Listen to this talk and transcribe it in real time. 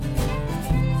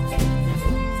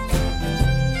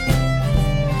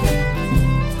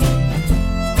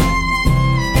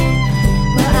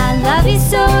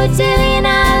so dearly and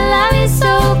I love you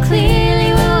so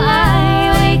clearly. Will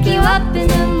I wake you up in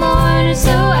the morning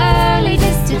so early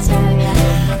just to tell you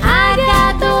I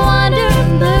got the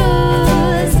wandering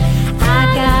blues. I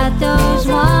got those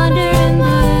wandering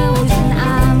blues, and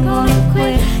I'm gonna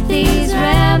quit these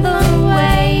rambling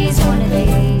ways one of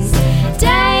these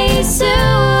days soon.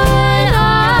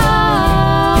 Oh,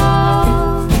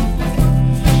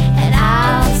 and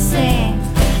I'll sing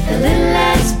the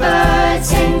littlest bird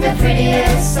sing the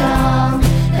prettiest song.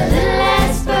 The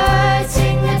littlest bird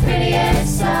sing the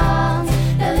prettiest song.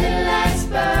 The littlest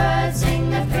bird sing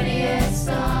the prettiest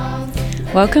song.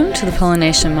 Welcome to the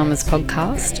Pollination Mamas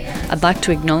podcast. I'd like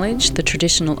to acknowledge the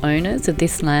traditional owners of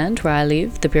this land where I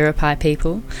live, the Biripi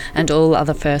people, and all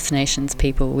other First Nations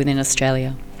people within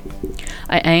Australia.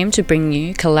 I aim to bring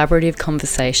you collaborative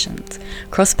conversations,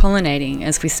 cross-pollinating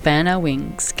as we span our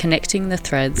wings, connecting the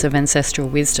threads of ancestral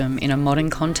wisdom in a modern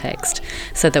context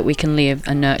so that we can live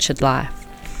a nurtured life.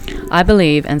 I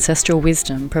believe ancestral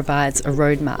wisdom provides a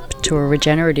roadmap to a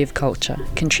regenerative culture,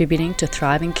 contributing to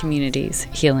thriving communities,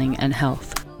 healing and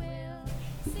health.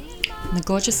 The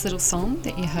gorgeous little song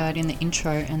that you heard in the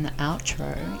intro and the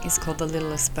outro is called The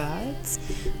Littlest Birds.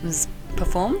 It was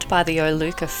performed by the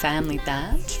Oluka Family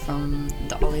Band from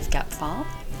the Olive Gap Farm.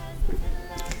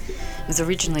 It was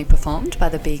originally performed by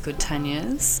the Be Good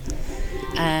Tanyas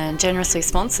and generously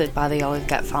sponsored by the Olive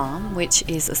Gap Farm, which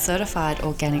is a certified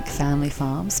organic family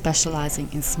farm specialising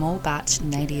in small batch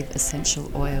native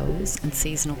essential oils and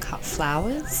seasonal cut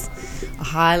flowers. I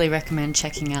highly recommend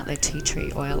checking out their tea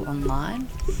tree oil online.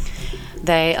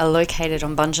 They are located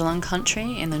on Bundjalung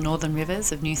country in the Northern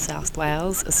Rivers of New South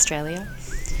Wales, Australia,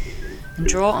 and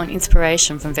draw on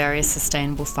inspiration from various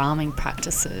sustainable farming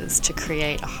practices to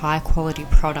create a high quality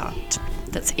product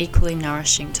that's equally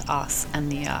nourishing to us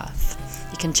and the earth.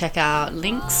 You can check out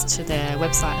links to their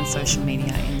website and social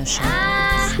media in the show notes.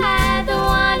 I had the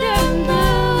wandering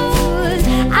blues.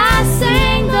 I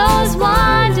sang those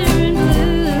wandering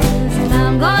blues, and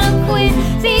I'm gonna quit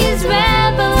these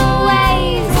rambling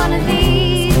ways one of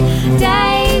these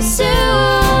days soon.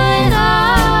 Oh,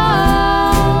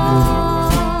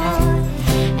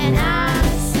 and I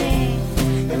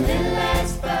sing the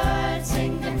littlest bird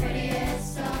sing the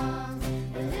prettiest song.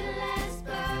 The littlest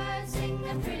bird sing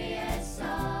the prettiest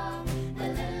song. The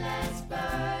littlest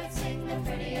bird sing the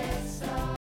prettiest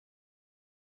song.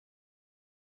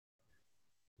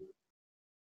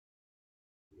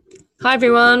 Hi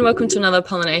everyone, welcome to another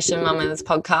Pollination Mamas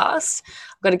podcast.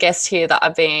 I've got a guest here that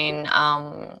I've been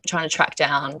trying to track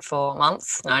down for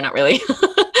months. No, not really.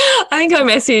 I think I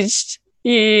messaged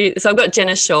you. So I've got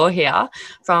Jenna Shaw here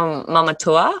from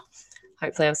Mamatua.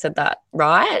 Hopefully I've said that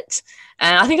right.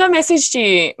 And I think I messaged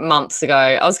you months ago.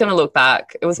 I was going to look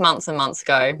back. It was months and months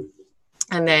ago.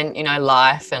 And then,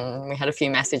 life, and we had a few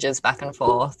messages back and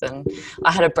forth, and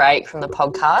I had a break from the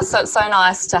podcast. So it's so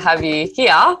nice to have you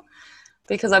here,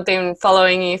 because I've been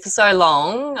following you for so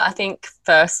long. I think,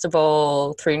 first of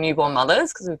all, through Newborn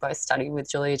Mothers, because we both studied with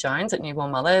Julia Jones at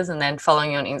Newborn Mothers, and then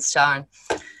following you on Insta. And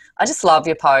I just love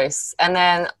your posts. And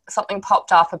then something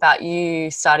popped up about you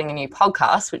starting a new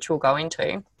podcast, which we'll go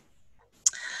into,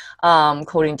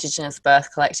 called Indigenous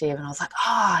Birth Collective. And I was like,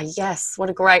 yes, what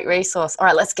a great resource. All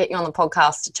right, let's get you on the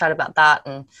podcast to chat about that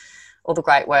and all the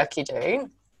great work you do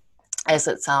as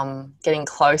it's getting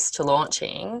close to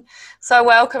launching. So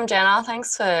welcome, Jenna.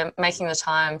 Thanks for making the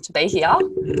time to be here.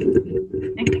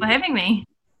 Thanks for having me.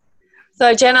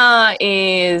 So Jenna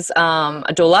is a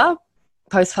doula,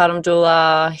 postpartum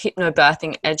doula,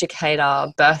 hypnobirthing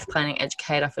educator, birth planning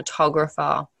educator,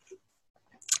 photographer,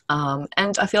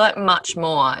 and I feel like much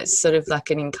more. It's sort of like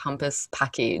an encompass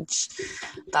package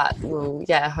that will,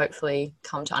 hopefully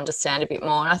come to understand a bit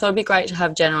more. And I thought it'd be great to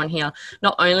have Jenna on here,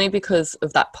 not only because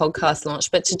of that podcast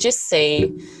launch, but to just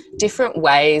see different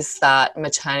ways that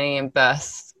maternity and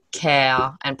birth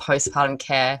care and postpartum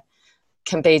care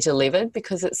can be delivered,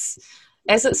 because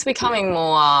as it's becoming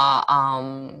more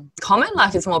common,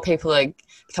 like as more people are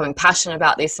becoming passionate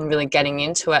about this and really getting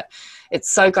into it, it's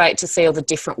so great to see all the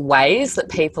different ways that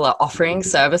people are offering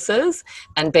services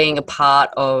and being a part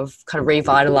of kind of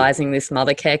revitalising this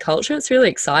mother care culture. It's really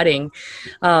exciting.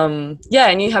 And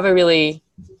you have a really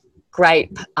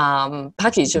great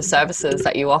package of services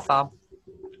that you offer.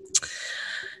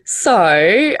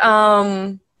 So,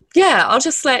 I'll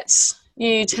just let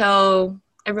you tell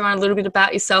everyone a little bit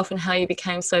about yourself and how you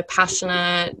became so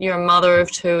passionate. You're a mother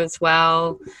of two as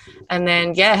well. And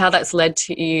then, how that's led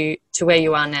to you to where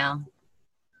you are now.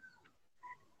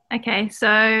 Okay,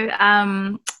 so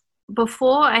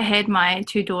before I had my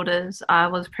two daughters, I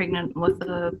was pregnant with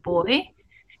a boy,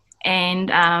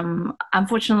 and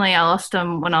unfortunately I lost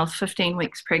him when I was 15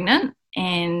 weeks pregnant.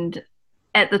 And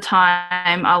at the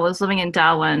time, I was living in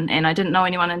Darwin, and I didn't know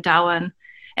anyone in Darwin.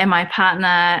 And my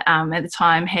partner at the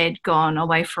time had gone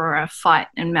away for a fight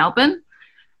in Melbourne.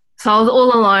 So I was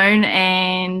all alone,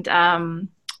 and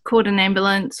called an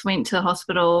ambulance, went to the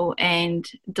hospital, and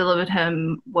delivered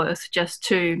him with just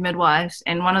 2 midwives.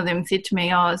 And one of them said to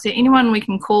me, "Oh, is there anyone we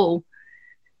can call?"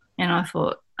 And I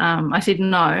thought, I said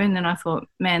no. And then I thought,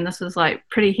 man, this is like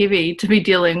pretty heavy to be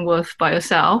dealing with by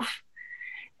yourself.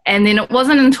 And then it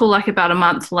wasn't until like about a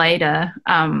month later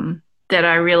that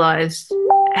I realized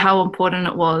how important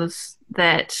it was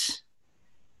that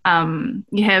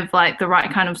you have like the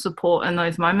right kind of support in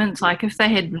those moments. Like if they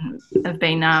had have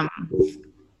been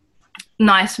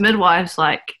nice midwives,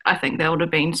 like I think that would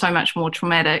have been so much more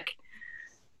traumatic.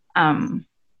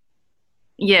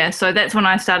 So that's when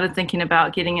I started thinking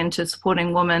about getting into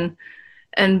supporting women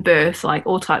in birth, like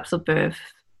all types of birth.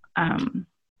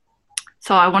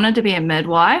 So I wanted to be a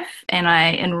midwife, and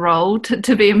I enrolled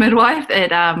to be a midwife at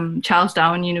Charles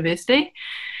Darwin University.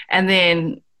 And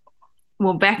then,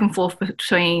 well, back and forth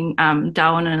between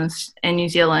Darwin and New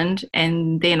Zealand,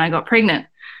 and then I got pregnant.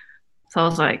 So I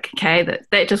was like, okay,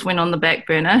 that just went on the back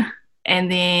burner.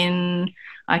 And then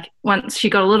once she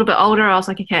got a little bit older, I was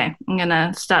like, okay, I'm going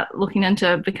to start looking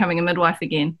into becoming a midwife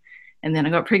again. And then I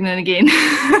got pregnant again.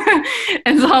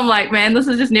 And so I'm like, man, this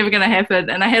is just never going to happen.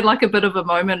 And I had like a bit of a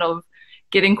moment of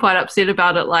getting quite upset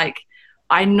about it. Like,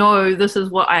 I know this is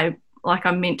what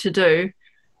I'm meant to do,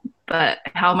 but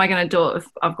how am I going to do it if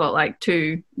I've got like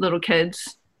 2 little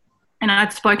kids? And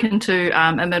I'd spoken to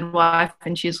a midwife,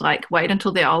 and she's like, wait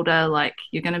until they're older, like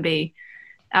you're going to be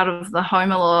out of the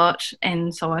home a lot.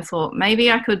 And so I thought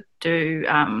maybe I could do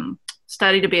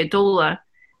study to be a doula,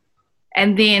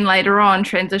 and then later on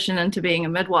transition into being a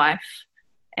midwife.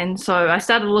 And so I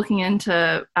started looking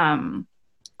into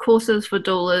courses for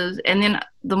doulas, and then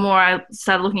the more I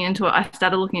started looking into it, I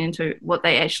started looking into what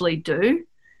they actually do.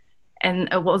 And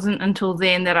it wasn't until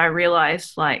then that I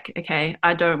realized, like, okay,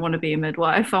 I don't want to be a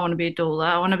midwife. I want to be a doula.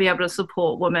 I want to be able to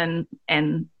support women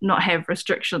and not have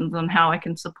restrictions on how I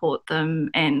can support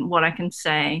them and what I can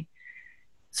say.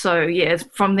 So, yeah,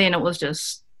 from then it was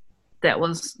just, that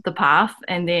was the path.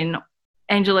 And then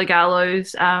Angela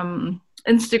Gallo's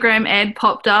Instagram ad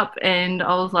popped up, and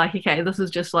I was like, okay, this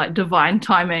is just like divine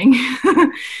timing.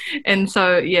 And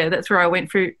so, yeah, that's where I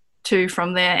went through to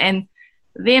from there. And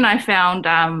then I found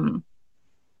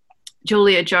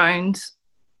Julia Jones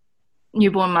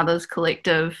Newborn Mothers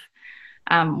Collective,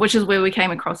 which is where we came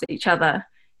across each other.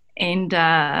 And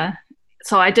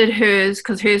so I did hers,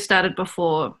 because hers started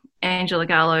before Angela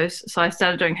Gallo's. So I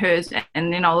started doing hers,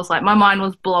 and then I was like, my mind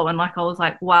was blowing. Like, I was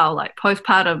like, wow, like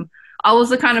postpartum. I was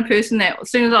the kind of person that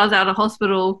as soon as I was out of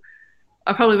hospital,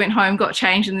 I probably went home, got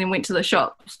changed, and then went to the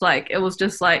shops. Like, it was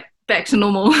just like back to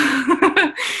normal.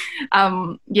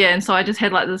 And so I just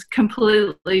had like this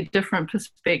completely different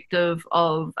perspective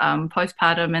of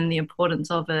postpartum and the importance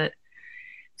of it.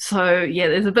 So yeah,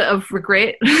 there's a bit of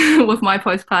regret with my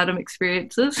postpartum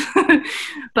experiences,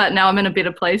 but now I'm in a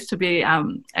better place to be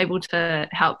able to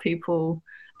help people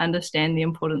understand the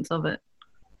importance of it.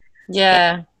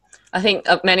 Yeah, I think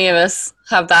many of us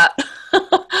have that.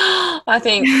 I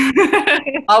think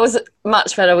I was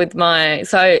much better with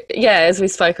as we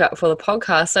spoke about before the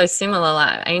podcast, so similar,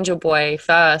 like angel boy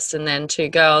first and then 2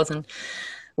 girls. And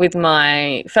with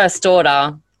my first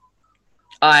daughter,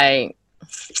 there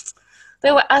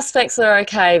were aspects that are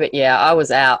okay, but yeah, I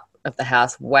was out of the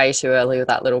house way too early with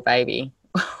that little baby.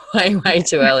 way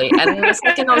too early. And then the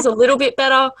second I was a little bit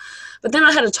better, but then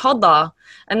I had a toddler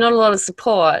and not a lot of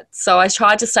support. So I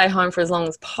tried to stay home for as long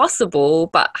as possible,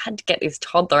 but I had to get this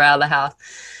toddler out of the house.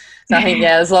 So I think,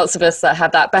 yeah, there's lots of us that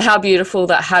have that. But how beautiful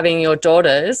that having your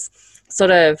daughters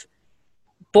sort of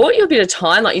bought you a bit of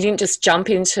time. Like, you didn't just jump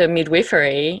into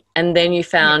midwifery and then you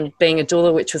found being a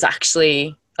doula, which was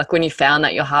actually, like, when you found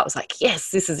that, your heart was like,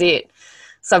 yes, this is it.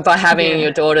 So by having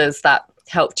your daughters, that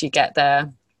helped you get there.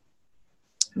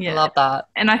 Yeah. I love that.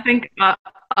 And I think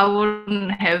I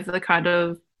wouldn't have the kind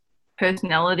of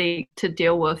personality to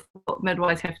deal with what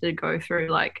midwives have to go through.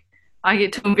 Like, I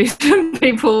get to invest in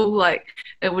people, like,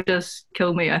 it would just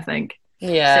kill me, I think.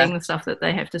 Yeah. Seeing the stuff that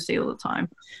they have to see all the time.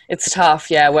 It's tough,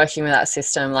 yeah, working with that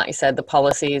system, like you said, the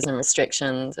policies and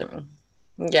restrictions, and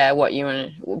yeah,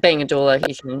 being a doula,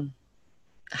 you can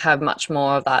have much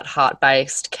more of that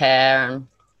heart-based care.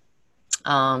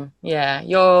 And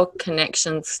your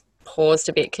connection's paused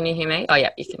a bit. Can you hear me? Oh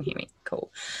yeah, you can hear me.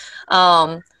 Cool.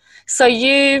 So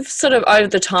you've sort of over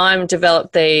the time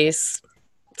developed these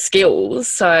skills.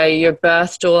 So you're a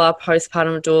birth doula,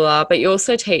 postpartum doula, but you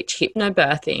also teach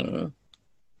hypnobirthing.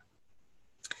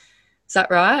 Is that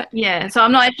right? Yeah. So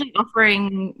I'm not actually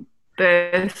offering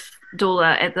birth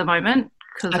doula at the moment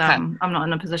because Okay. I'm not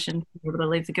in a position to be able to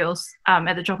leave the girls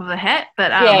at the drop of a hat.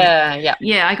 But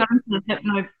Yeah. I got into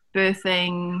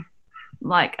hypnobirthing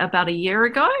like about a year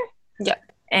ago. Yeah.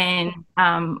 And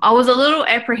I was a little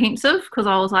apprehensive because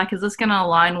I was like, is this going to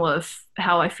align with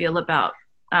how I feel about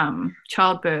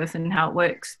childbirth and how it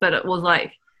works? But it was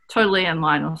like totally in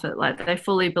line with it. Like they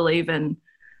fully believe in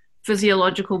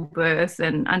physiological birth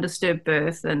and undisturbed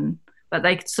birth, but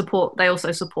they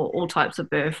also support all types of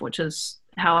birth, which is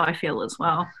how I feel as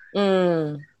well.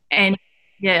 And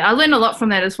yeah, I learned a lot from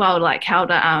that as well, like how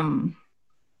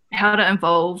to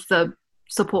involve the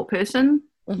support person,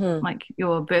 like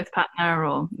your birth partner,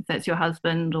 or if that's your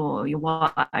husband or your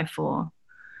wife, or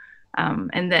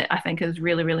and that I think is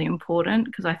really, really important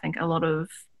because I think a lot of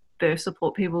birth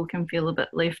support people can feel a bit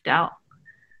left out.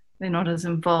 They're not as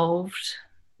involved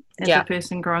as the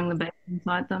person growing the baby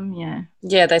inside them.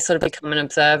 Yeah, they sort of become an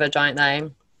observer, don't they?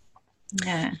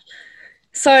 Yeah.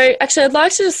 So actually I'd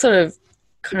like to just sort of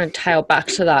kind of tail back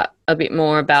to that a bit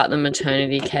more about the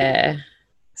maternity care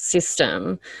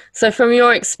system. So from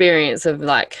your experience of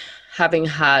like having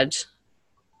had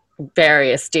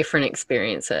various different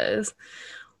experiences,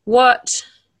 what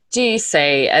do you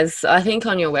see as, I think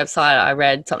on your website I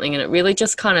read something and it really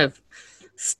just kind of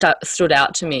stood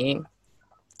out to me,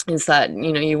 is that,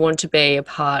 you know, you want to be a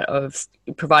part of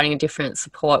providing a different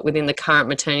support within the current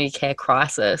maternity care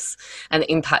crisis and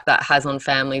the impact that has on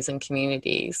families and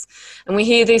communities. And we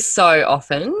hear this so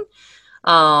often.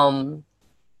 So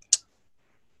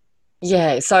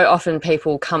often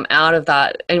people come out of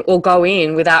that or go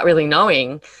in without really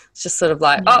knowing. It's just sort of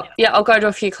like, I'll go to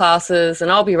a few classes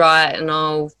and I'll be right and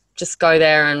I'll just go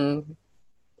there and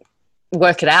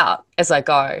work it out as I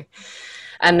go.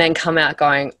 And then come out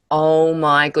going, oh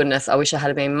my goodness, I wish I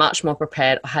had been much more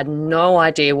prepared. I had no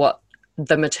idea what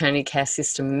the maternity care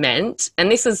system meant.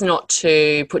 And this is not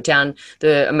to put down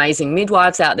the amazing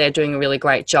midwives out there doing a really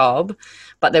great job,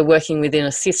 but they're working within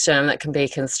a system that can be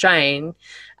constrained.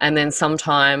 And then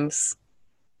sometimes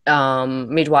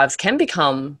midwives can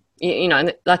become, you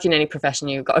know, like in any profession,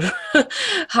 you've got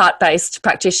heart-based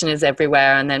practitioners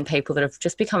everywhere, and then people that have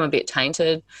just become a bit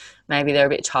tainted. Maybe they're a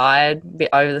bit tired, a bit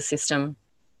over the system.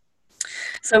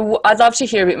 So I'd love to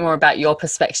hear a bit more about your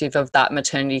perspective of that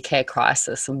maternity care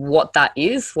crisis and what that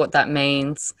is, what that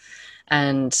means,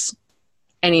 and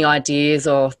any ideas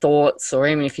or thoughts, or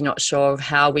even if you're not sure, of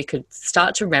how we could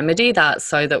start to remedy that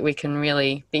so that we can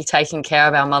really be taking care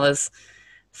of our mothers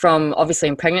from obviously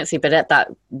in pregnancy, but at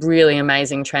that really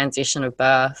amazing transition of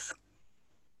birth.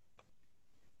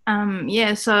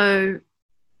 So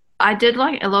I did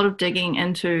like a lot of digging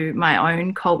into my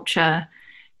own culture,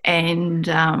 and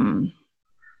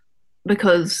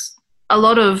because a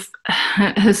lot of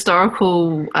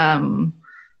historical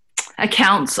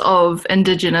accounts of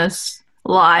Indigenous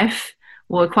life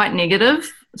were quite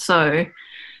negative. So,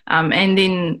 and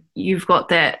then you've got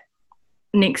that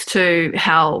next to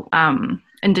how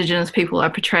Indigenous people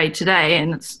are portrayed today,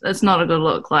 and it's not a good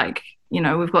look. Like, you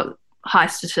know, we've got high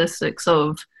statistics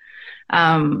of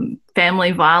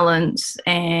family violence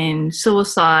and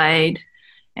suicide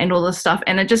and all this stuff,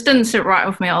 and it just didn't sit right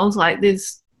with me. I was like,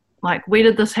 where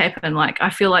did this happen? Like, I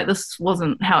feel like this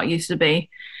wasn't how it used to be.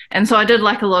 And so I did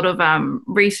like a lot of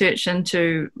research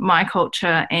into my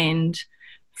culture and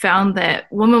found that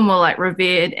women were like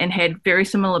revered and had very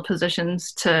similar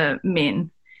positions to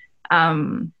men.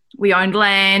 We owned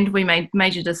land, we made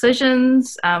major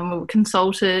decisions, we were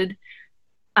consulted.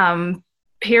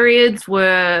 Periods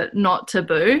were not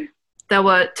taboo. They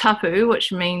were tapu,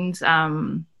 which means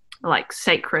like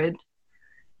sacred.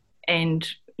 And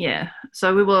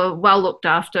so we were well looked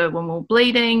after when we were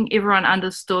bleeding. Everyone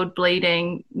understood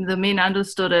bleeding. The men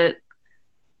understood it.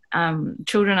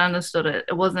 Children understood it.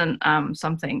 It wasn't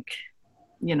something,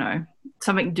 you know,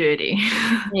 something dirty.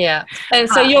 Yeah. And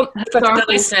so you're, for the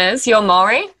listeners, you're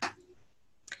Maori?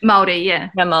 Māori, yeah.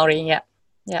 Yeah, Maori, yeah.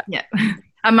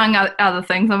 Among other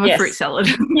things, I'm a fruit salad.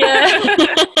 Yeah.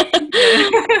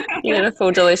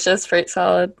 Beautiful, delicious fruit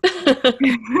salad.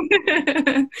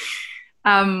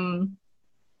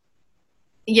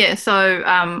 So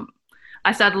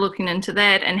I started looking into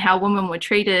that and how women were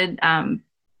treated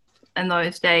in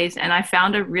those days, and I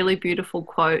found a really beautiful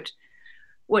quote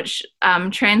which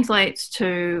translates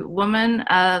to, women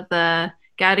are the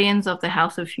guardians of the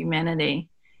house of humanity.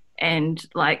 And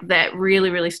like that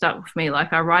really, really stuck with me.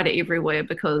 Like I write it everywhere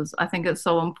because I think it's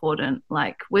so important.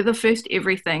 Like we're the first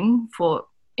everything for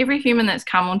every human that's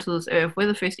come onto this earth. We're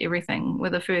the first everything. We're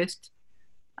the first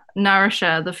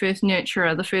nourisher, the first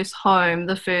nurturer, the first home,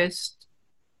 the first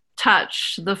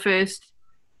touch, the first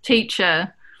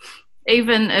teacher.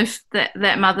 even if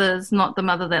that mother's not the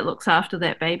mother that looks after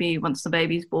that baby once the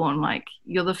baby's born, like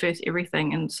you're the first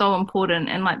everything, and so important.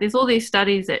 And like there's all these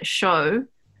studies that show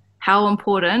how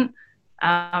important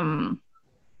the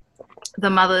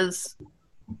mother's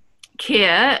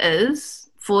care is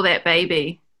for that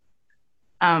baby.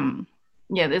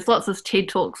 Yeah, there's lots of TED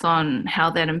Talks on how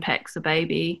that impacts the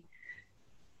baby.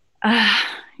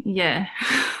 Yeah.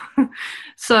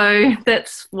 So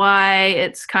that's why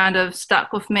it's kind of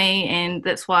stuck with me, and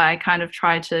that's why I kind of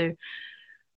try to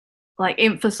like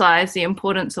emphasize the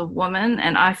importance of women.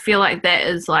 And I feel like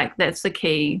that's the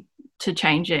key to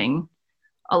changing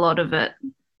a lot of it,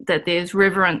 that there's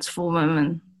reverence for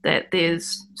women, that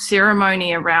there's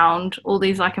ceremony around all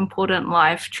these like important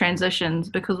life transitions,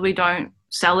 because we don't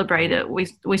celebrate it.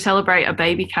 We celebrate a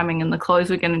baby coming and the clothes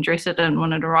we're going to dress it in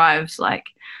when it arrives. Like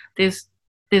there's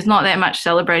not that much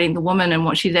celebrating the woman and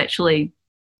what she's actually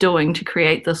doing to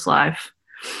create this life.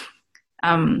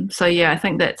 So yeah, I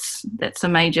think that's a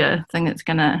major thing that's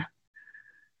going to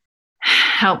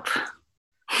help.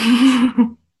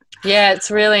 Yeah,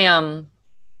 it's really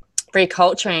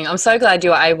reculturing. I'm so glad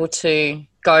you were able to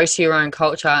go to your own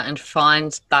culture and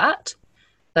find that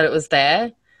it was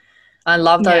there. I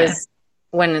love those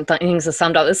when things are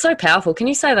summed up. It's so powerful. Can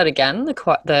you say that again,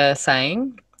 the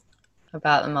saying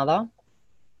about the mother?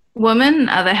 Women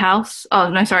are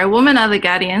the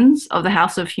guardians of the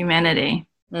house of humanity.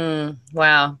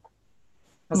 Wow.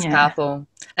 That's powerful.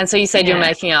 And so you said you're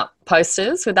making up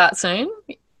posters with that soon?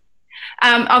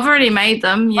 I've already made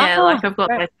them. Yeah, like I've got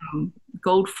like,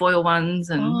 gold foil ones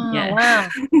and wow.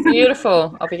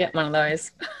 Beautiful. I'll be getting one of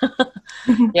those.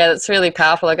 Yeah, that's really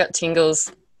powerful. I got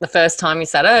tingles the first time you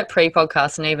said it,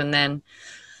 pre-podcast, and even then.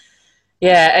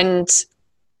 Yeah, and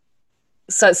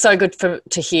so it's so good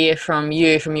to hear from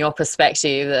you, from your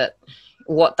perspective, that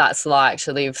what that's like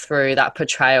to live through that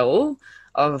portrayal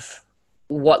of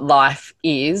what life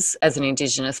is as an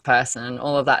Indigenous person,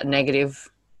 all of that negative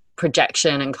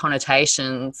projection and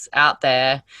connotations out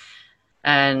there.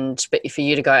 But for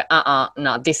you to go,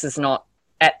 no, this is not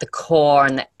at the core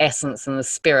and the essence and the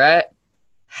spirit,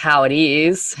 how it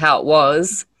is, how it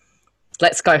was.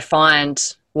 Let's go find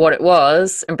what it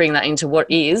was and bring that into what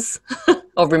is,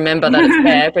 or remember that it's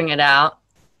there, bring it out.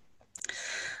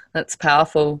 That's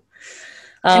powerful.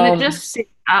 And it just sets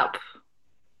up,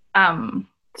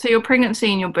 so your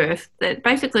pregnancy and your birth,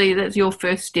 that's your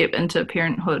first step into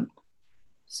parenthood.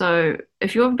 So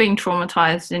if you've been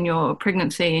traumatized in your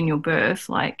pregnancy and your birth,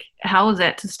 like how is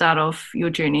that to start off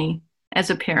your journey as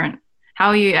a parent? How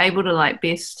are you able to like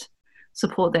best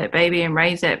support that baby and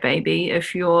raise that baby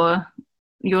if you're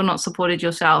not supported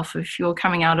yourself, if you're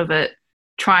coming out of it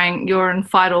you're in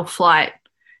fight or flight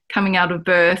coming out of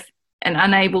birth and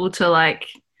unable to like,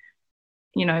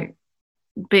 you know,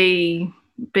 be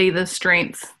the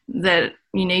strength that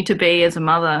you need to be as a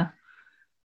mother.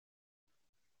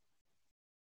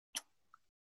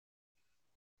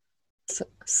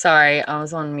 Sorry, I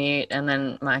was on mute and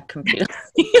then my computer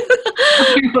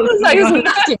was like this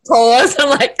massive pause and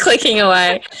like clicking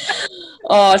away.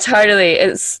 Oh, totally.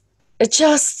 It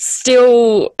just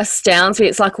still astounds me.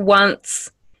 It's like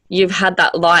once you've had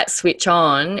that light switch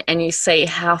on and you see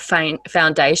how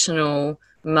foundational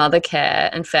mother care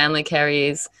and family care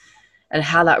is, and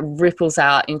how that ripples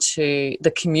out into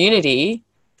the community,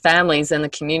 families and the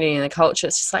community and the culture.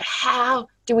 It's just like, how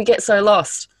do we get so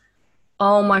lost?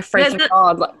 Oh my freaking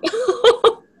God.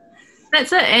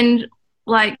 That's it. And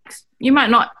like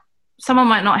someone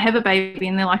might not have a baby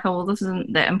and they're like, oh, well, this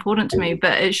isn't that important to me,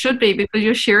 but it should be, because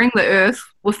you're sharing the earth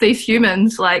with these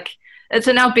humans. Like it's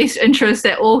in our best interest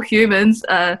that all humans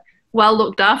are well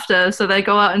looked after, so they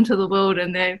go out into the world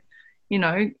and they're, you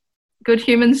know, good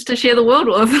humans to share the world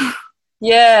with.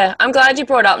 Yeah, I'm glad you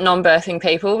brought up non-birthing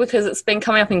people, because it's been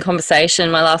coming up in conversation.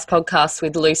 My last podcast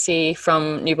with Lucy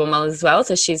from Newborn Mothers as well,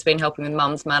 so she's been helping with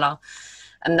Mums Matter,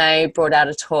 and they brought out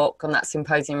a talk on that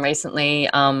symposium recently,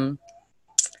 something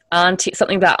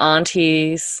about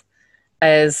aunties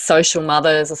as social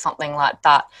mothers or something like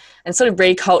that, and sort of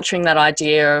reculturing that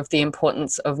idea of the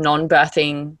importance of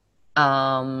non-birthing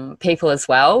people as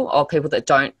well, or people that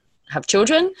don't have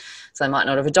children, so they might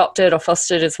not have adopted or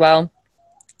fostered as well.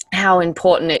 How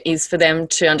important it is for them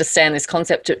to understand this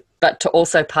concept, but to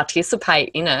also participate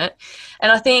in it.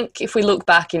 And I think if we look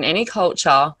back in any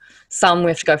culture, some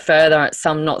we have to go further,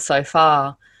 some not so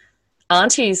far.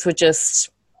 Aunties were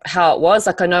just how it was.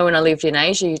 Like I know when I lived in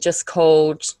Asia, you just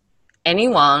called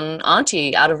anyone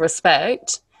auntie out of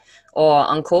respect, or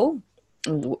uncle,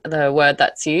 the word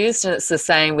that's used. And it's the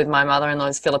same with my mother-in-law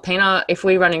is Filipino. If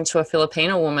we run into a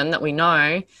Filipino woman that we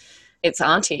know, it's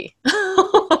auntie.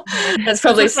 That's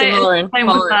probably similar in same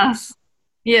with us.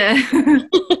 Yeah.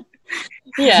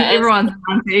 Yeah, and Everyone's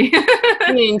auntie.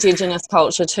 in the Indigenous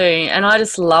culture too. And I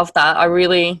just love that.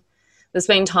 There's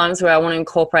been times where I want to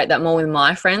incorporate that more with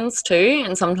my friends too.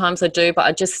 And sometimes I do,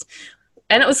 but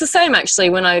and it was the same actually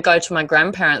when I go to my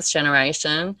grandparents'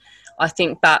 generation. I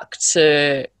think back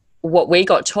to what we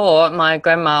got taught. My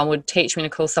grandma would teach me to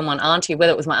call someone auntie,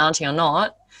 whether it was my auntie or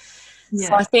not. Yeah.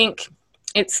 So I think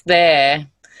it's there.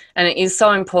 And it is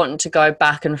so important to go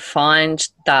back and find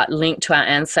that link to our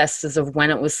ancestors of when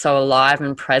it was so alive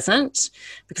and present,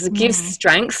 because it gives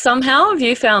strength somehow. Have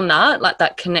you found that, like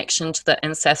that connection to the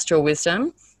ancestral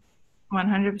wisdom?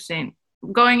 100%.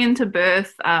 Going into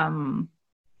birth,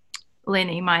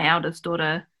 Lenny, my eldest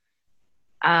daughter,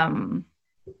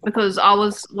 because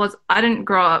I didn't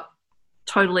grow up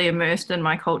totally immersed in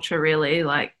my culture really.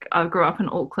 Like I grew up in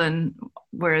Auckland,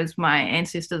 whereas my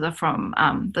ancestors are from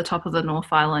the top of the North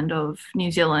Island of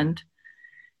New Zealand.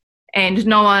 And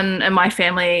no one in my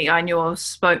family I knew of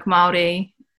spoke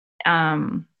Māori.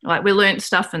 Like we learnt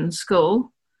stuff in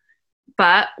school.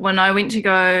 But when I went to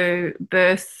go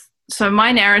birth, so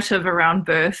my narrative around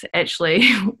birth actually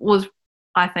was,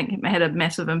 I think it had a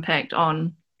massive impact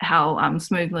on how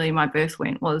smoothly my birth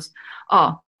went, was,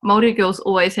 Māori girls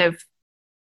always have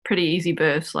pretty easy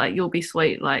births. Like you'll be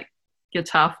sweet, like you're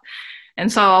tough.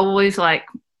 And so I always like,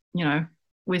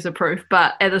 where's the proof?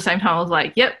 But at the same time, I was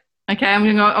like, yep, okay, I'm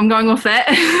going off that.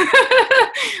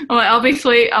 I'm like, I'll be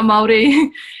sweet, I'm Māori.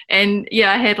 And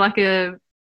yeah, I had like a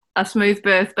smooth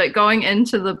birth, but going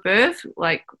into the birth,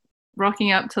 like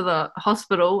rocking up to the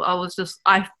hospital,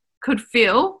 I could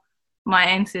feel my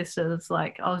ancestors.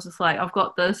 Like, I was just like, I've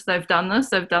got this, they've done this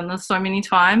so many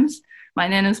times. My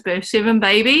nana's birthed 7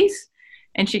 babies.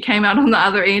 And she came out on the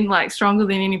other end, like, stronger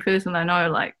than any person I know.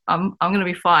 Like, I'm going to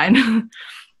be fine.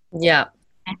 Yeah.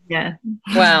 Yeah.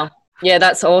 Wow. Yeah,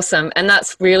 that's awesome. And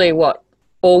that's really what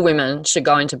all women should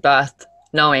go into birth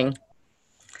knowing.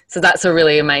 So that's a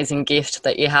really amazing gift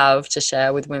that you have to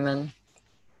share with women.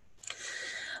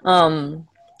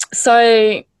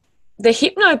 So the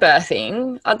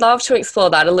hypnobirthing, I'd love to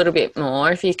explore that a little bit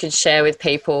more. If you could share with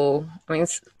people, I mean,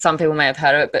 some people may have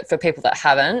heard of it, but for people that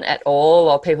haven't at all,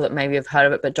 or people that maybe have heard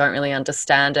of it but don't really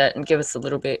understand it, and give us a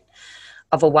little bit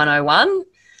of a 101,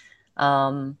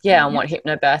 on what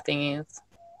hypnobirthing is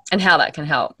and how that can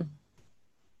help.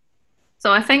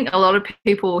 So I think a lot of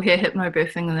people hear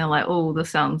hypnobirthing and they're like, oh,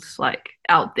 this sounds like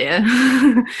out there,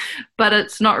 but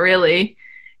it's not really.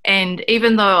 And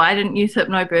even though I didn't use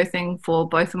hypnobirthing for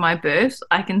both of my births,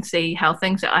 I can see how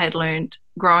things that I had learned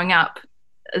growing up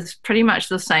is pretty much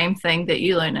the same thing that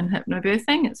you learn in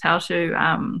hypnobirthing. It's how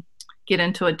to get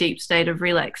into a deep state of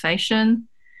relaxation.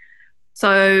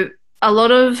 So a lot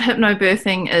of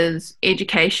hypnobirthing is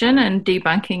education and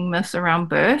debunking myths around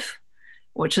birth,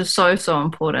 which is so, so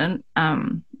important. A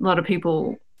lot of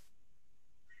people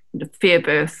fear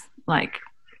birth. Like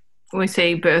we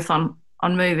see birth on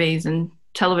movies and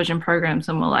television programs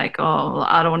and we're like, oh,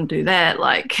 I don't want to do that.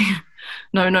 Like,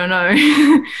 no.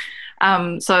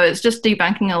 So it's just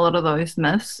debunking a lot of those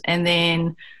myths and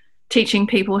then teaching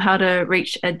people how to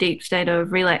reach a deep state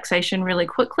of relaxation really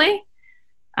quickly,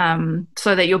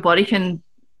 so that your body can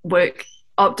work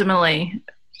optimally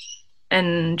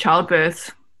in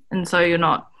childbirth. And so you're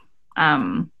not,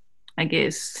 I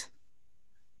guess,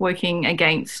 working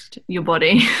against your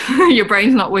body. Your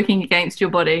brain's not working against your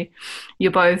body.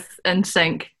 You're both in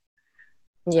sync.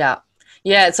 Yeah.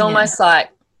 It's almost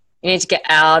like you need to get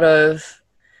out of,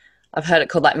 I've heard it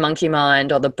called like monkey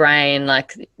mind or the brain,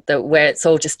 like where it's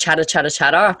all just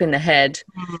chatter up in the head.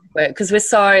 Because we're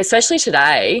so, especially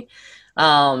today,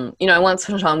 once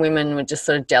upon a time women were just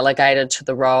sort of delegated to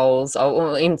the roles,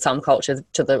 or in some cultures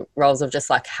to the roles of just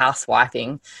like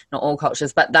housewifing, not all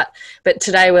cultures, but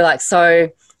today we're like so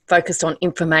focused on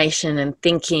information and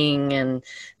thinking and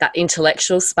that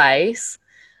intellectual space,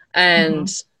 and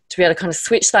to be able to kind of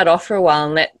switch that off for a while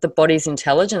and let the body's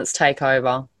intelligence take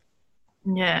over.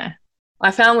 Yeah.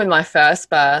 I found with my first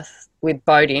birth with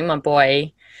Bodhi, my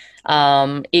boy,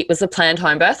 it was a planned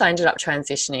home birth. I ended up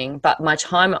transitioning, but my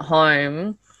time at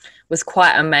home was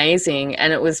quite amazing.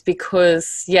 And it was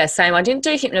because, I didn't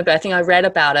do hypnobirthing. I read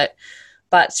about it,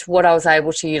 but what I was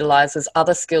able to utilize was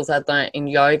other skills I'd learned in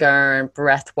yoga and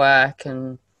breath work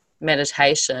and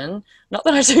meditation. Not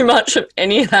that I do much of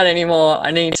any of that anymore.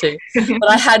 I need to, but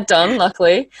I had done,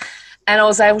 luckily. And I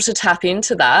was able to tap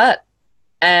into that.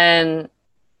 And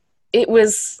it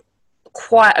was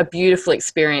quite a beautiful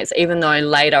experience, even though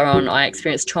later on I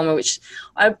experienced trauma, which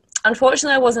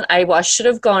unfortunately I wasn't able. I should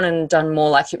have gone and done more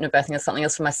like hypnobirthing or something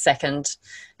else for my second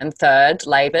and third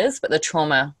labours, but the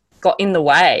trauma got in the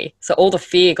way. So all the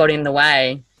fear got in the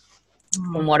way.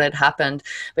 from what had happened.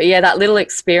 But yeah, that little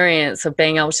experience of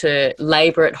being able to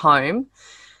labour at home,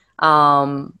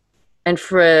 and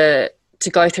to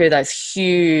go through those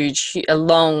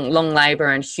long labour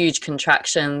and huge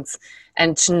contractions,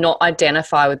 and to not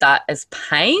identify with that as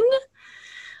pain,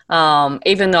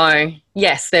 even though,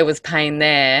 yes, there was pain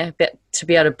there, but to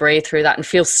be able to breathe through that and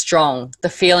feel strong, the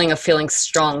feeling of feeling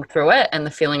strong through it, and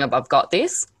the feeling of I've got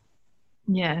this.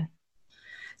 Yeah.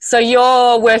 So you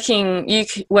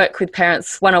work with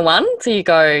parents one-on-one, so you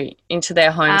go into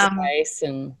their home space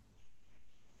and...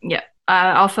 Yeah,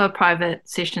 I offer private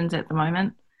sessions at the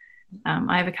moment.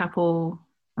 I have a couple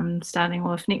I'm starting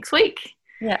with next week.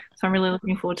 Yeah. So I'm really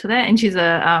looking forward to that. And she's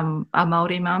a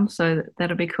Māori mum, so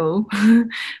that'll be cool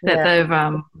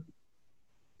that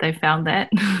they've found that.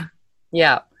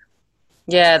 Yeah.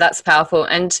 Yeah, that's powerful.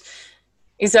 And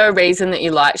is there a reason that you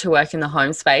like to work in the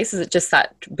home space? Is it just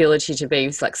that ability to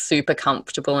be like super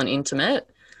comfortable and intimate?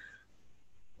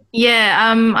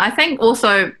 Yeah, I think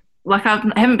also, like, I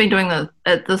haven't been doing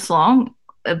it this long,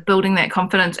 building that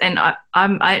confidence, and I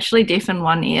actually deaf in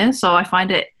one ear, so I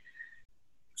find it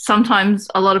sometimes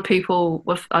a lot of people,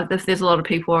 if there's a lot of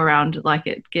people around, like,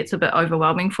 it gets a bit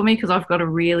overwhelming for me because I've got to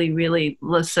really, really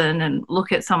listen and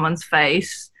look at someone's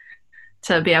face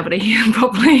to be able to hear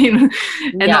properly and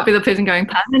not be the person going,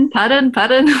 pardon.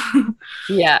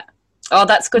 Yeah. Oh,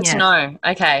 that's good to know.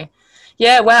 Okay.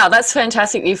 Yeah, wow, that's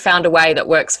fantastic that you found a way that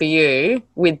works for you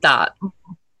with that.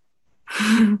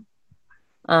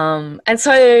 And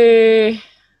so I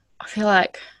feel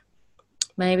like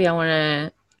maybe I want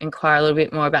to inquire a little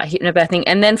bit more about hypnobirthing.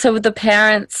 And then, so with the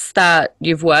parents that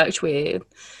you've worked with,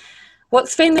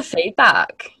 what's been the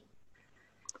feedback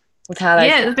with how they...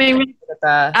 Yeah, it's been really good.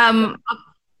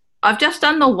 I've just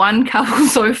done the one couple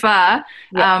so far,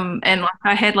 and like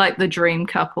I had like the dream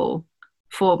couple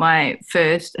for my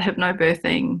first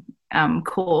hypnobirthing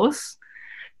course.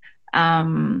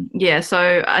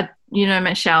 So you know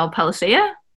Michelle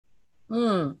Palacia?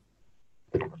 I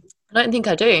don't think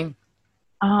I do.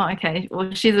 Oh, okay.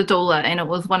 Well, she's a doula, and it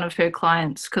was one of her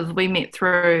clients because we met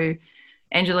through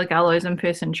Angela Gallo's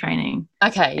in-person training.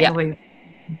 Okay,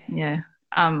 yeah.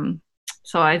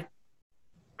 So I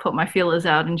put my feelers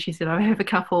out, and she said, I have a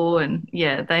couple, and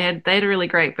yeah, they had a really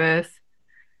great birth.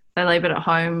 They laboured at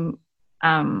home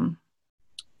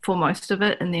for most of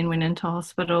it, and then went into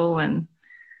hospital, and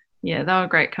yeah, they were a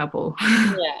great couple.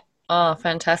 Yeah. Oh,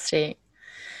 fantastic.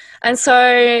 And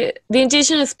so the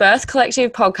Indigenous Birth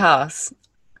Collective podcast,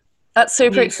 that's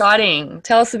super exciting.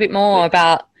 Tell us a bit more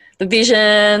about the vision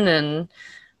and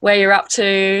where you're up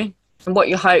to and what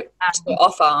you hope to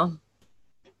offer.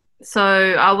 So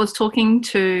I was talking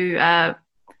to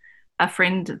a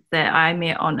friend that I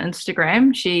met on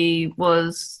Instagram. She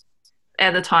was,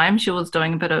 at the time, she was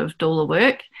doing a bit of doula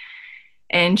work,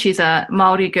 and she's a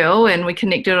Māori girl, and we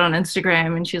connected on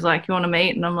Instagram, and she's like, you want to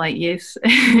meet? And I'm like, yes.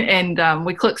 And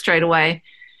we clicked straight away.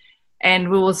 And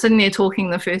we were sitting there talking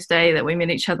the first day that we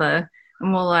met each other,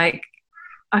 and we're like,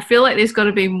 I feel like there's got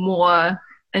to be more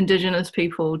Indigenous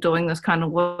people doing this kind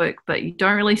of work, but you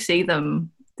don't really see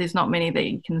them. There's not many that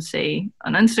you can see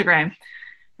on Instagram.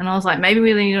 And I was like, maybe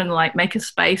we need to like make a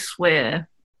space where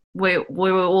we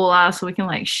all are, so we can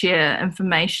like share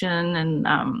information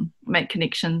and make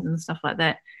connections and stuff like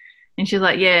that. And she's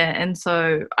like, yeah. And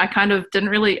so I kind of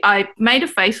I made a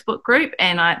Facebook group,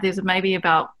 and there's maybe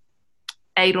about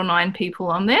 8 or 9 people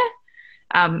on there,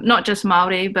 not just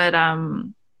Māori, but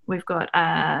we've got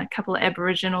a couple of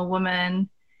Aboriginal women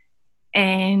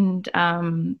and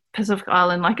Pacific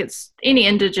Island, like it's any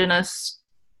Indigenous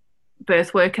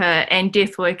birth worker and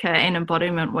death worker and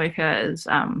embodiment worker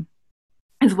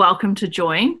is welcome to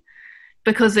join,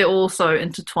 because they're all so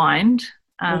intertwined.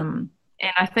 And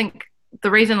I think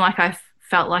the reason like I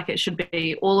felt like it should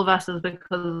be all of us is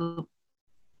because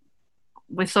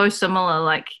we're so similar.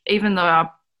 Like, even though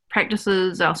our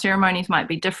practices, our ceremonies might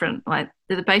be different, like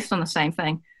they're based on the same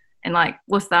thing. And like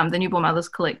with the Newborn Mothers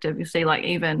Collective, you see like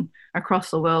even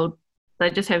across the world, they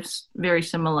just have very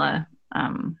similar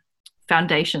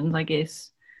foundations, I guess.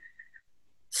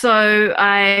 So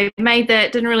I made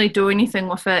that, didn't really do anything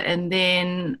with it. And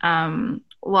then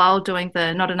while doing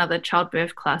the Not Another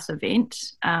Childbirth Class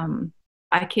event,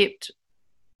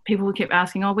 people kept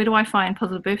asking, oh, where do I find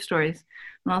positive birth stories?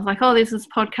 And I was like, oh, there's this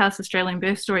podcast, Australian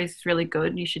Birth Stories. It's really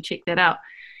good. You should check that out.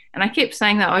 And I kept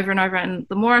saying that over and over. And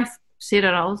the more I said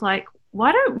it, I was like,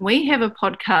 why don't we have a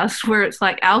podcast where it's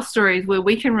like our stories, where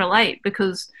we can relate?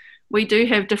 Because we do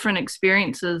have different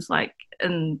experiences, like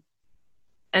in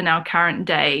our current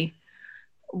day,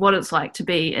 what it's like to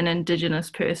be an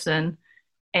Indigenous person.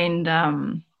 And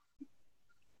so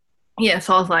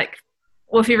I was like,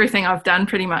 with everything I've done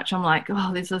pretty much, I'm like,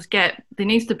 oh, there's this gap. There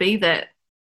needs to be that.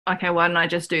 Okay, why don't I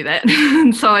just do that?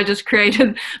 And so I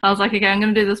was like, okay, I'm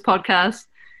going to do this podcast.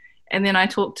 And then I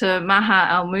talked to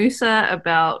Maha Al Musa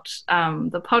about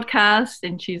the podcast,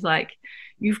 and she's like,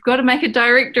 you've got to make a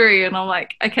directory. And I'm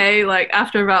like, okay, like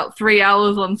after about 3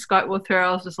 hours on Skype with her,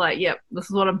 I was just like, yep, this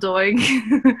is what I'm doing.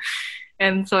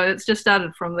 And so it's just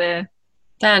started from there.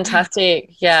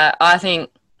 Fantastic. Yeah, I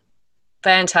think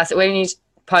fantastic. When you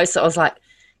posted it, I was like,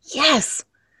 yes,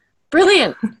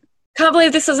 brilliant. Can't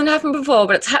believe this hasn't happened before,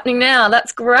 but it's happening now.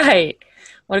 That's great.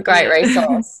 What a great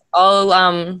resource. I'll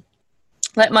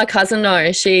let my cousin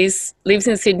know. She lives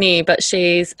in Sydney, but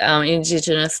she's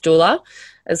Indigenous doula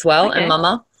as well, and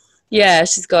mama. Yeah,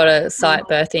 she's got a site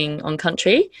birthing on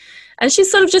country. And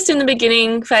she's sort of just in the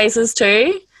beginning phases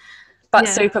too, but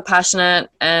super passionate,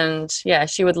 and, yeah,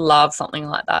 she would love something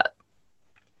like that.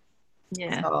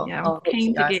 Yeah, so I'm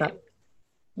keen to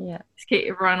get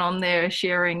everyone on there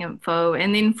sharing info.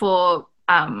 And then for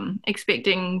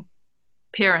expecting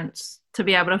parents to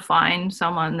be able to find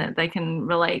someone that they can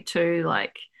relate to,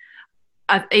 like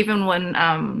even when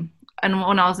I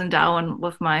was in Darwin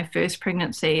with my first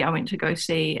pregnancy, I went to go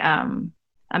see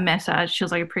a massage. She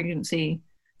was like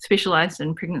specialized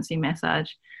in pregnancy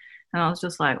massage, and I was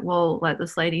just like, well, like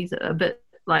this lady's a bit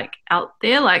like out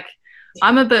there, like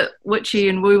I'm a bit witchy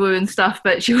and woo woo and stuff,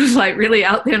 but she was like really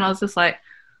out there, and I was just like,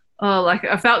 oh, like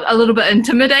I felt a little bit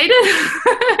intimidated.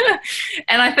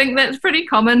 And I think that's pretty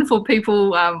common for people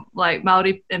like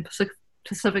Māori and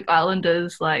Pacific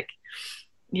Islanders, like,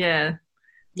 yeah.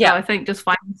 So I think just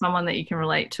finding someone that you can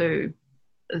relate to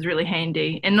is really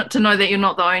handy, and not to know that you're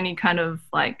not the only kind of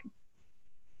like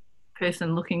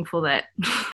person looking for that.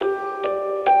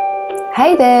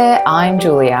 Hey there, I'm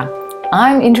Julia.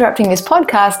 I'm interrupting this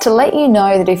podcast to let you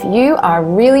know that if you are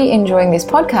really enjoying this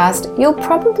podcast, you'll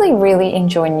probably really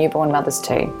enjoy Newborn Mothers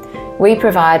too. We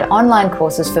provide online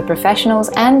courses for professionals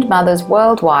and mothers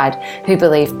worldwide who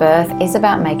believe birth is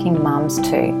about making mums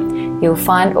too. You'll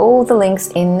find all the links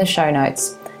in the show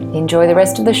notes. Enjoy the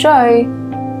rest of the show.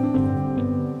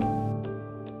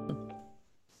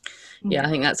 Yeah, I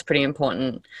think that's pretty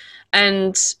important.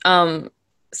 And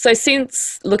so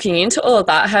since looking into all of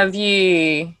that, have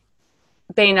you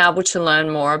been able to learn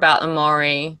more about the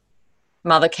Maori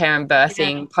mother care and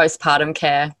birthing, postpartum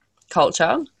care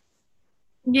culture?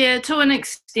 Yeah, to an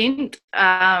extent.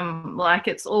 Like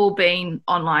it's all been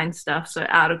online stuff, so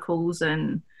articles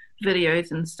and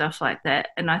videos and stuff like that.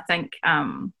 And I think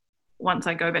once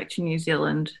I go back to New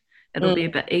Zealand, it'll be a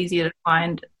bit easier to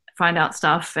find out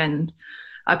stuff. And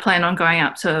I plan on going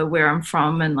up to where I'm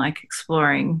from and like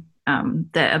exploring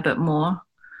that a bit more.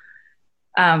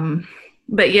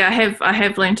 But yeah, I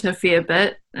have learned a fair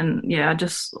bit, and yeah, I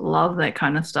just love that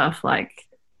kind of stuff. Like,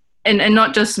 and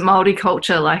not just Māori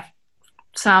culture, like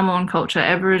Samoan culture,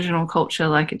 Aboriginal culture.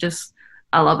 Like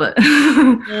I love it.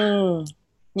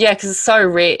 Yeah, because it's so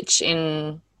rich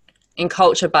in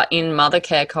culture, but in mother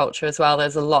care culture as well.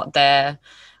 There's a lot there,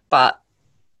 but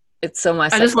it's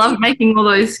almost. I just love making all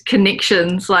those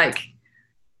connections. Like,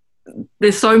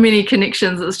 there's so many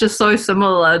connections. It's just so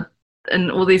similar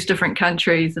in all these different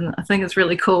countries, and I think it's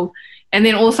really cool. And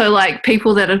then also like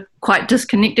people that are quite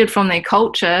disconnected from their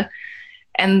culture,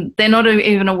 and they're not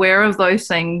even aware of those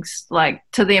things. Like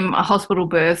to them, a hospital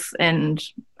birth and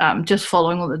just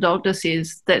following what the doctor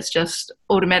says, that's just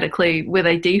automatically where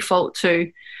they default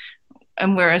to.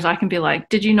 And whereas I can be like,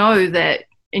 did you know that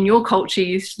in your culture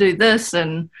you used to do this,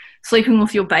 and sleeping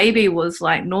with your baby was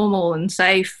like normal and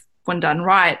safe when done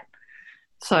right.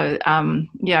 So,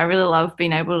 yeah, I really love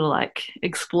being able to like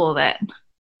explore that.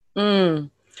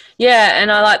 Yeah,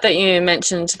 and I like that you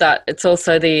mentioned that it's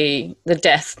also the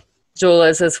death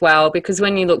doulas as well, because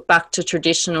when you look back to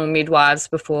traditional midwives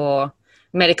before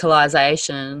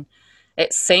medicalisation,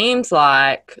 it seems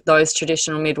like those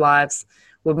traditional midwives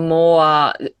were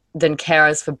more than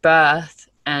carers for birth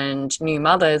and new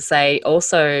mothers. They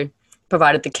also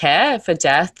provided the care for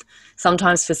death,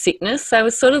 sometimes for sickness. They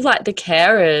were sort of like the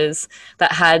carers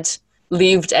that had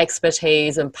lived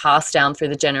expertise and passed down through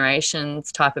the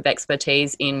generations type of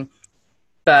expertise in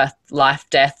birth, life,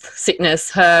 death,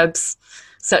 sickness, herbs,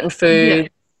 certain food.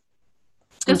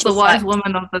 Yeah. Just the wise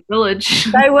women of the village.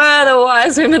 They were the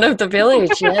wise women of the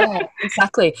village, yeah,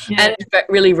 exactly. Yeah. And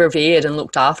really revered and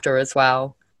looked after as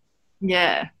well.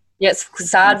 Yeah. Yeah, it's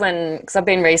sad because I've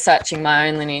been researching my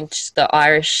own lineage, the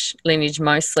Irish lineage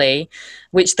mostly,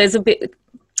 which there's a bit,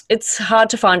 it's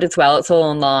hard to find as well. It's all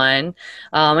online.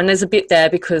 And there's a bit there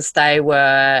because they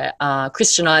were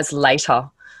Christianised later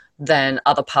than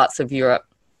other parts of Europe.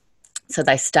 So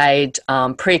they stayed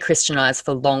pre-Christianized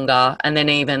for longer, and then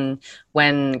even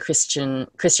when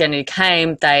Christianity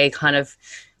came, they kind of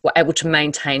were able to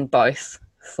maintain both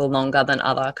for longer than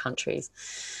other countries.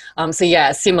 So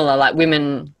yeah, similar, like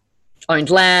women owned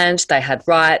land, they had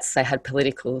rights, they had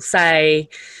political say.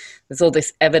 There's all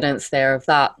this evidence there of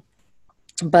that.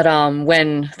 But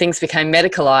when things became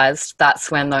medicalized, that's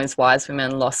when those wise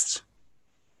women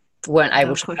weren't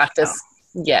able to practice.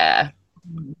 Yeah.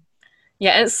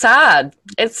 Yeah, it's sad.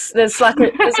 There's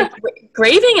a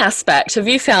grieving aspect. Have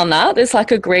you found that? There's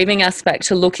like a grieving aspect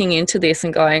to looking into this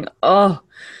and going, oh,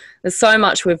 there's so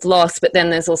much we've lost, but then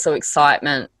there's also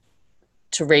excitement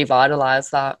to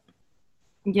revitalize that.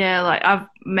 Yeah, like I'm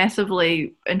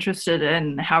massively interested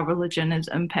in how religion has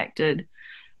impacted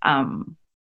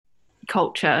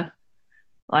culture.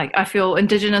 Like I feel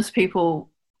Indigenous people,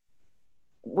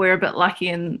 we're a bit lucky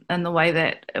in the way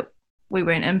that we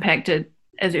weren't impacted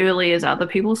as early as other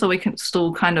people, so we can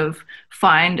still kind of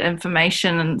find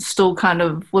information and still kind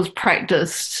of was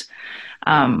practiced,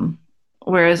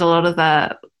 whereas a lot of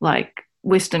the like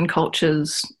Western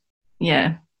cultures,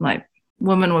 yeah, like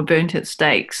women were burnt at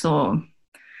stakes, or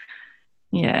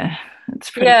it's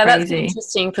pretty crazy. That's an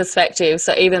interesting perspective.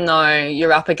 So even though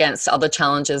you're up against other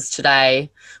challenges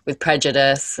today with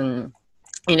prejudice and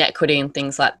inequity and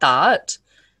things like that,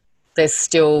 there's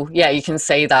still, you can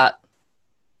see that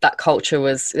culture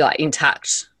was like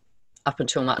intact up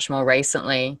until much more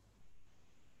recently.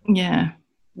 Yeah.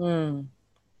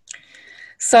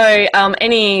 So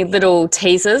any little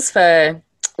teasers for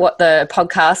what the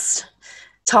podcast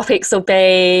topics will be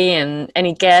and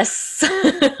any guests?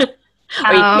 Or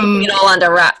are you keeping it all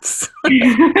under wraps? No,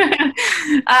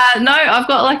 I've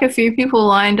got like a few people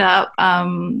lined up.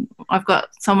 I've got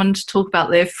someone to talk about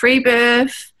their free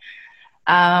birth.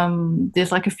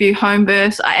 There's like a few home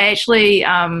births. I actually,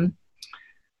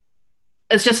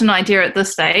 it's just an idea at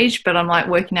this stage, but I'm like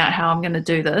working out how I'm going to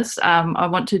do this. I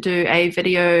want to do a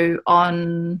video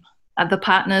on the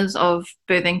partners of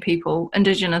birthing people,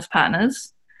 Indigenous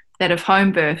partners that have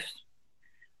home birthed,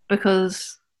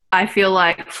 because I feel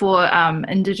like for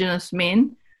Indigenous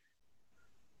men,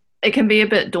 it can be a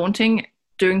bit daunting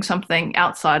doing something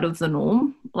outside of the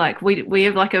norm. Like we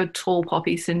have like a tall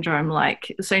poppy syndrome.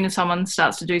 Like as soon as someone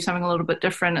starts to do something a little bit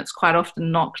different, it's quite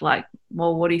often knocked like,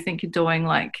 well, what do you think you're doing?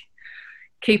 Like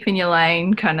keep in your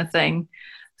lane kind of thing.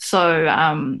 So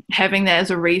having that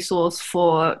as a resource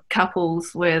for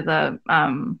couples where the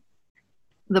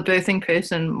birthing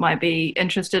person might be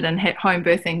interested in home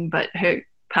birthing, but her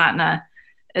partner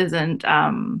isn't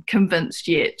convinced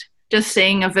yet. Just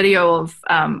seeing a video of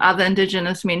other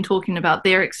Indigenous men talking about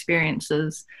their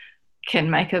experiences can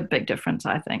make a big difference,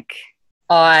 I think.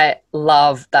 I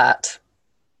love that.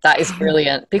 That is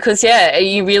brilliant because,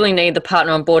 you really need the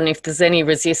partner on board, and if there's any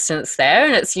resistance there,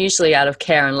 and it's usually out of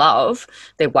care and love,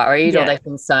 they're worried or they're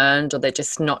concerned or they're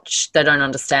just they don't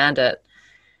understand it.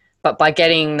 But by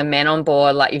getting the men on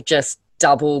board, like you've just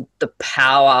doubled the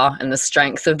power and the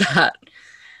strength of that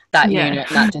unit,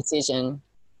 that decision.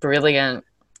 Brilliant.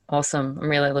 Awesome. I'm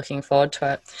really looking forward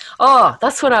to it. Oh,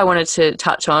 that's what I wanted to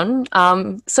touch on.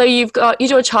 So you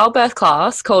do a childbirth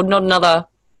class called Not Another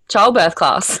Childbirth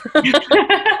Class.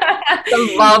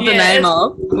 I love the name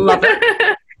of. Love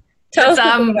it. Tell us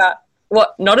about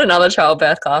what Not Another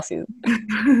Childbirth Class is.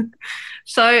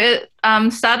 So it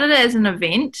started as an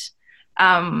event,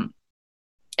 and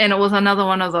it was another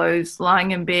one of those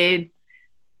lying in bed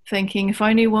thinking if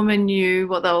only women knew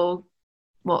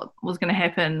what was going to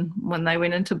happen when they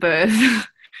went into birth.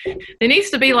 There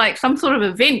needs to be like some sort of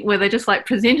event where they just like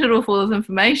presented all this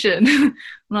information. And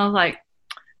I was like,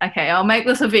 okay, I'll make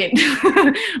this event.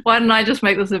 Why didn't I just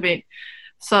make this event?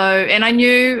 So, and I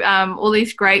knew all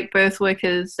these great birth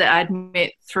workers that I'd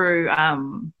met through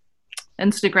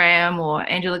Instagram or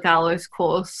Angela Gallo's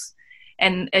course,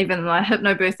 and even my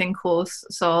hypnobirthing course.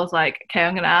 So I was like, okay,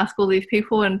 I'm going to ask all these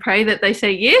people and pray that they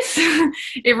say yes.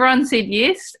 Everyone said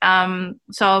yes.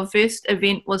 So our first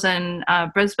event was in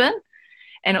Brisbane,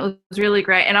 and it was really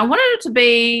great. And I wanted it to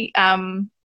be, and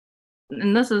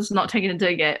this is not taking a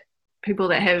dig at people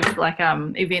that have like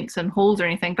events in halls or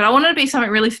anything, but I wanted it to be something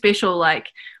really special. Like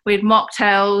we had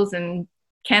mocktails and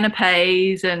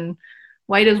canapes and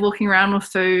waiters walking around with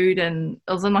food, and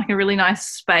it was in like a really nice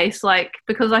space, like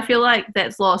because I feel like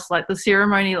that's lost, like the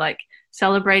ceremony, like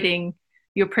celebrating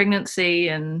your pregnancy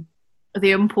and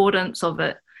the importance of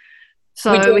it.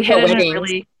 So we had it in a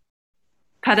really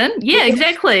pardon? Yeah,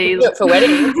 exactly. We do it for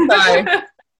weddings. So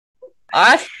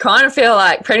I kind of feel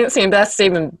like pregnancy and birth is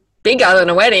even bigger than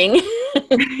a wedding.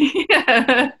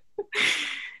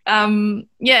 And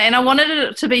I wanted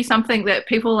it to be something that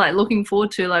people like looking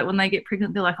forward to, like when they get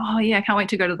pregnant, they're like, oh yeah, I can't wait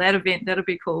to go to that event, that'll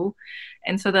be cool.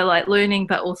 And so they're like learning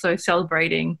but also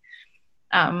celebrating.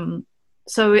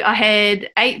 So I had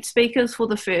 8 speakers for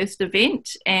the first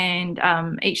event, and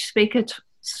each speaker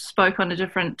spoke on a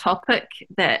different topic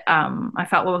that I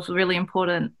felt was really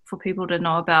important for people to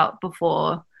know about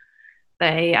before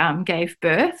they gave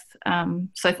birth.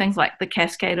 So things like the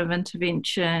cascade of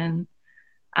intervention,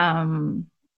 the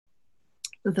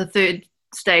 3rd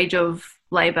stage of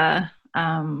labour,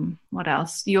 what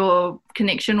else? Your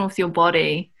connection with your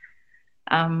body,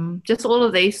 just all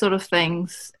of these sort of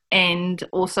things. And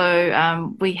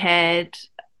also we had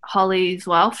Holly's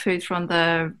Wealth, who's from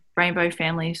the Rainbow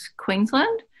Families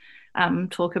Queensland,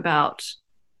 talk about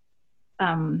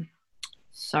the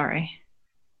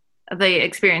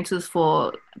experiences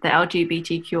for the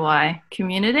LGBTQI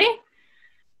community.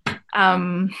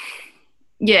 And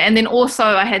then also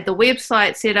I had the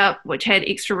website set up, which had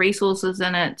extra resources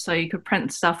in it, so you could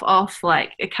print stuff off,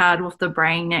 like a card with the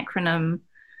BRAIN acronym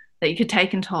that you could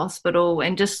take into hospital,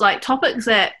 and just like topics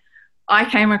that I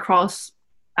came across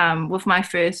with my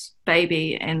first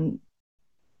baby and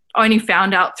only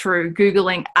found out through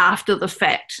Googling after the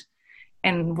fact,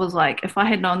 and was like, if I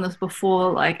had known this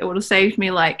before, like it would have saved me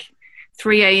like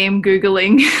 3 a.m.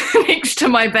 Googling next to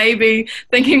my baby,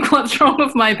 thinking what's wrong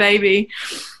with my baby.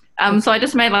 So I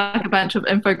just made like a bunch of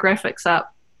infographics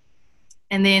up.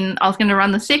 And then I was going to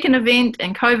run the second event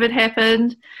and COVID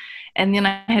happened. And then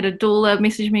I had a doula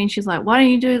message me and she's like, why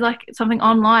don't you do like something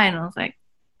online? And I was like,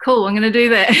 cool, I'm going to do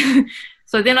that.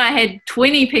 So then I had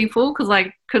 20 people, because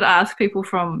I could ask people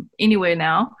from anywhere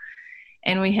now.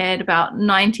 And we had about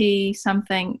 90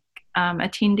 something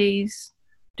attendees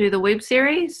do the web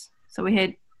series. So we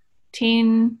had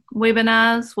 10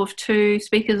 webinars with 2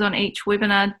 speakers on each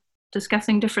webinar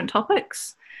discussing different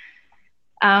topics.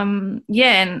 And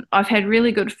I've had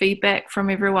really good feedback from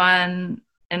everyone,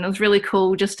 and it was really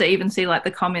cool just to even see like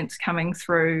the comments coming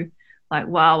through, like,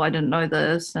 wow, I didn't know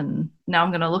this, and now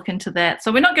I'm going to look into that.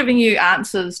 So we're not giving you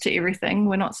answers to everything.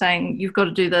 We're not saying you've got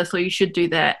to do this or you should do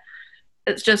that.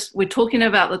 It's just we're talking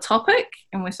about the topic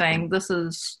and we're saying this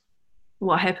is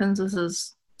what happens. This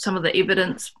is some of the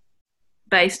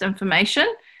evidence-based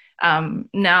information.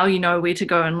 Now you know where to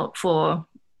go and look for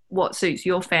what suits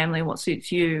your family, what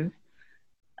suits you,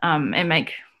 and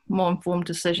make more informed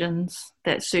decisions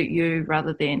that suit you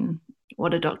rather than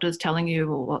what a doctor's telling you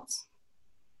or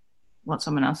what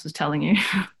someone else is telling you.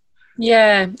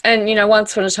 Yeah, and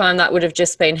once upon a time that would have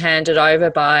just been handed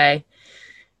over by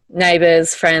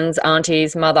neighbours, friends,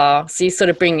 aunties, mother. So you sort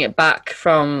of bring it back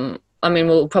from,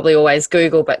 we'll probably always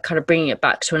Google, but kind of bringing it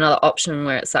back to another option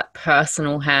where it's that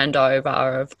personal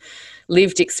handover of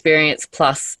lived experience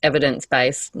plus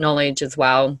evidence-based knowledge as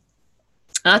well.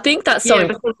 And I think that's so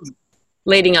important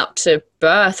leading up to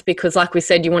birth, because like we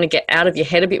said, you want to get out of your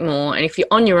head a bit more. And if you're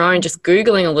on your own just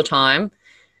Googling all the time,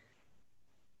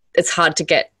 it's hard to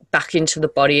get back into the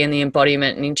body and the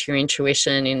embodiment and into your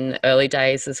intuition in the early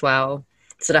days as well.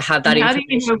 So to have that information. How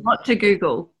do you know what to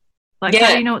Google? How do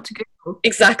you know what to Google?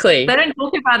 Exactly. They don't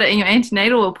talk about it in your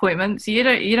antenatal appointments. You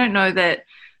don't know that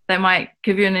they might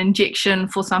give you an injection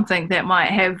for something that might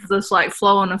have this like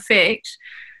flow-on effect.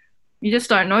 You just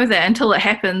don't know that until it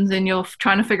happens, and you're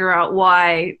trying to figure out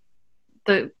why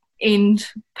the end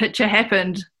picture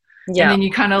happened. Yeah. And then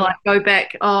you kind of like go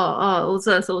back, it was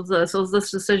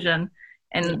this decision.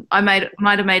 And I might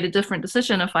have made a different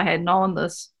decision if I had known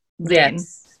this then.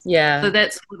 Yes. Yeah. So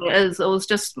that's what it is. It was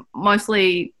just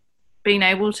mostly being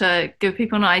able to give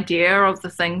people an idea of the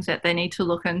things that they need to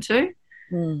look into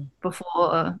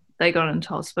before they got into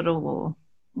hospital or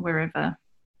wherever.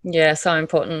 Yeah, so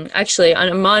important. Actually,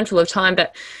 I'm mindful of time,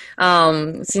 but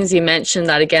since you mentioned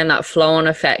that again, that flow-on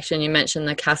effect, and you mentioned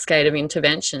the cascade of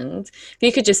interventions, if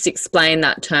you could just explain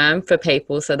that term for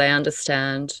people so they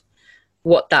understand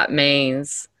what that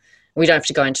means. We don't have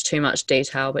to go into too much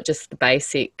detail, but just the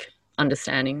basic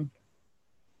understanding.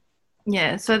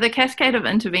 Yeah, so the cascade of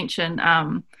intervention,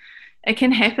 it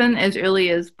can happen as early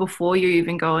as before you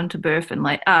even go into birth and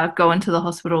go into the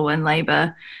hospital and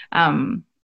labour,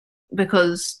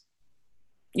 because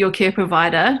your care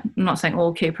provider, I'm not saying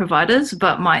all care providers,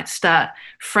 but might start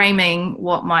framing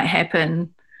what might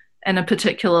happen in a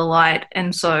particular light.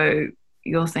 And so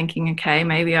you're thinking, okay,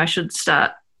 maybe I should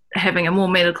start having a more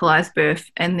medicalised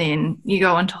birth. And then you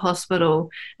go into hospital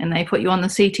and they put you on the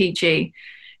CTG,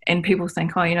 and people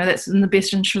think, that's in the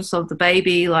best interest of the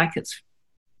baby, like it's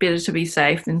better to be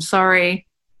safe than sorry.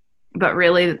 But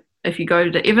really, if you go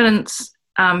to evidence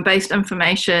based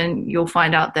information, you'll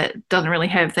find out that it doesn't really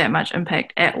have that much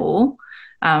impact at all.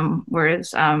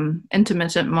 whereas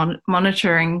intermittent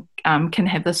monitoring can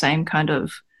have the same kind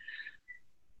of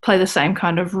play the same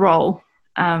kind of role.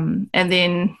 And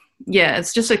then,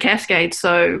 it's just a cascade.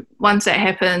 So once that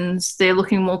happens, they're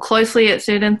looking more closely at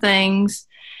certain things,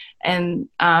 and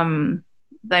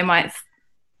they might,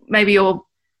 maybe your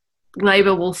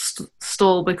labour will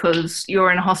stall because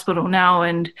you're in a hospital now,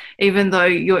 and even though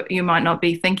you might not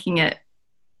be thinking it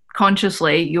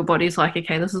consciously, your body's like,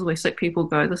 okay, this is where sick people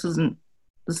go. This isn't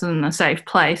a safe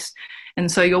place.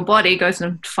 And so your body goes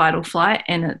into fight or flight,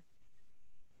 and it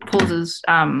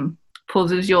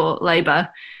pauses your labour.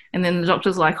 And then the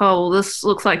doctor's like, oh, well, this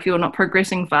looks like you're not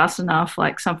progressing fast enough.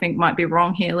 Like something might be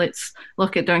wrong here. Let's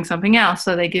look at doing something else.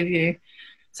 So they give you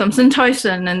some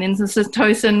Syntocin, and then the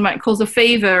Syntocin might cause a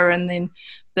fever. And then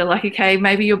they're like, okay,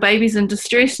 maybe your baby's in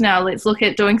distress now. Let's look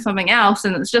at doing something else.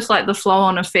 And it's just like the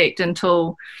flow-on effect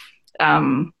until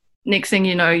next thing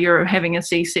you know, you're having a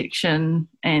C-section.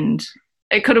 And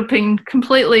it could have been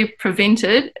completely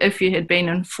prevented if you had been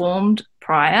informed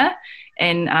prior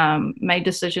and made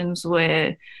decisions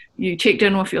where you checked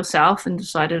in with yourself and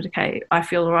decided, okay, I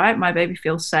feel all right, my baby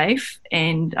feels safe.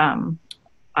 And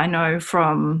I know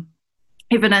from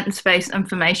evidence-based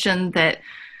information that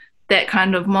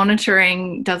kind of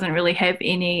monitoring doesn't really have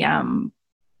any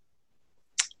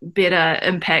better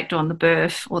impact on the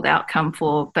birth or the outcome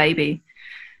for baby.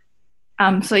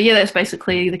 So that's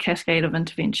basically the cascade of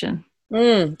intervention.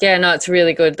 It's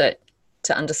really good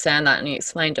to understand that, and you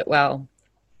explained it well.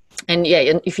 And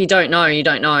if you don't know, you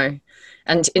don't know.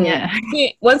 And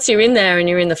once you're in there and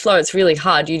you're in the flow, it's really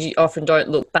hard. You often don't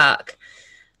look back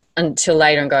until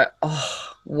later and go,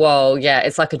 oh, whoa,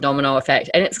 it's like a domino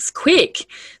effect. And it's quick.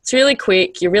 It's really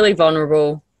quick. You're really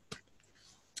vulnerable.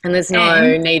 And there's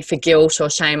no need for guilt or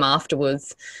shame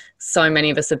afterwards. So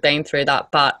many of us have been through that.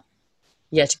 But,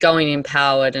 to go in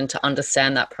empowered and to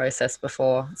understand that process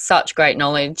before. Such great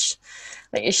knowledge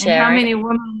that you're sharing. And how many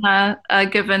women are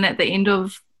given at the end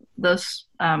of this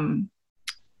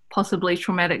possibly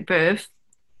traumatic birth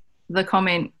the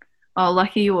comment, oh,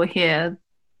 lucky you were here.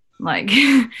 Like,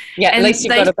 at least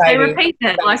you've got a baby. They repeat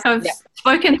it. Like, I've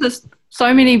spoken to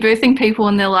so many birthing people,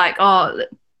 and they're like, oh,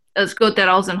 it's good that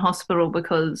I was in hospital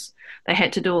because they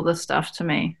had to do all this stuff to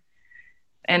me.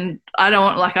 And I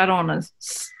don't want to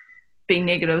be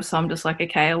negative, so I'm just like,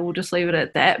 okay, I will just leave it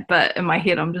at that. But in my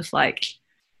head, I'm just like,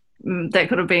 that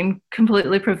could have been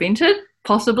completely prevented,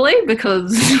 possibly,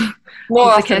 because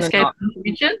more of the cascade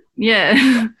intervention.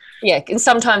 Yeah. Yeah, and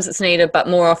sometimes it's needed, but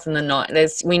more often than not,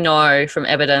 we know from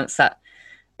evidence that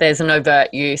there's an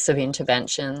overt use of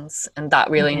interventions, and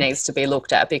that really needs to be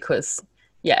looked at because,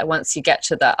 once you get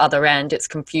to the other end, it's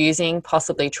confusing,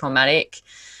 possibly traumatic.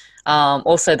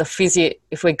 Also,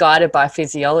 if we're guided by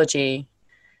physiology,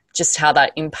 just how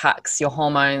that impacts your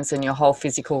hormones and your whole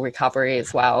physical recovery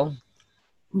as well.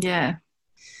 Yeah.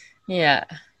 Yeah.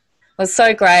 Well, it's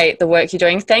so great, the work you're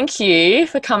doing. Thank you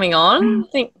for coming on. I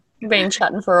think we've been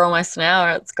chatting for almost an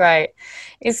hour. It's great.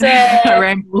 Is there a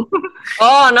ramble?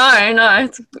 Oh, no.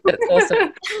 It's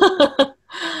awesome.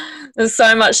 There's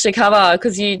so much to cover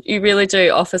because you really do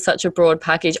offer such a broad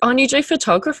package. Oh, and you do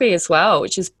photography as well,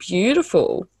 which is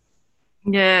beautiful.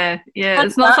 Yeah.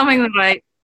 It's not something that I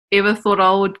ever thought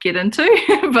I would get into,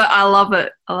 but I love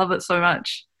it. I love it so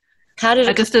much. How did it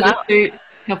I just did a shoot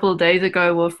a couple of days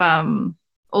ago with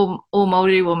all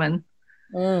Māori women.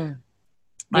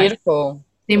 Beautiful.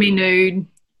 Semi-nude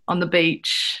on the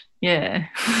beach. Yeah.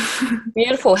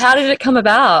 Beautiful. How did it come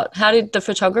about? How did the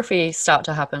photography start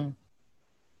to happen?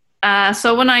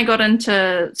 So when I got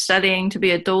into studying to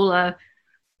be a doula,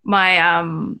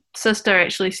 my sister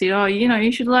actually said, oh,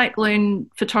 you should learn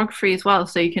photography as well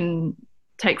so you can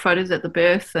take photos at the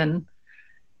birth. And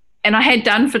I had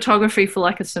done photography for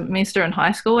a semester in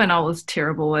high school, and I was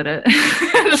terrible at it.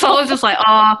 So I was just like,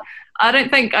 oh, I don't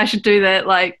think I should do that.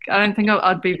 I don't think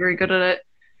I'd be very good at it.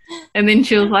 And then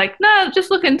she was like, no,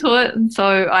 just look into it. And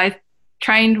so I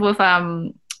trained with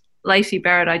Lacey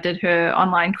Barrett. I did her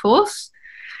online course,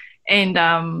 and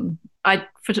I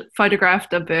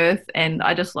photographed a birth, and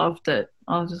I just loved it.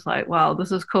 I was just like, wow,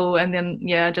 this is cool. And then,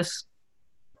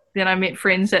 then I met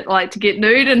friends that like to get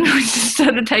nude, and I just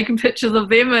started taking pictures of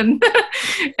them, and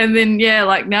and then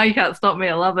now you can't stop me.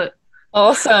 I love it.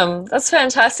 Awesome. That's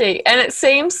fantastic. And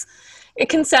it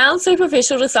can sound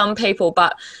superficial to some people,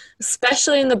 but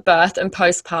especially in the birth and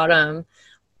postpartum,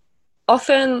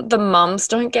 often the mums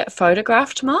don't get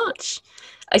photographed much,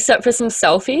 except for some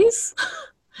selfies.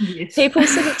 Yes. People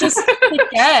sort of just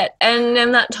forget, and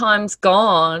then that time's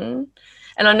gone.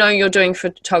 And I know you're doing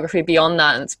photography beyond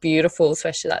that, and it's beautiful,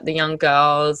 especially the young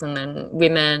girls and then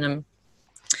women.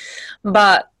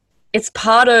 But it's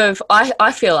part of,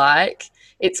 I feel like,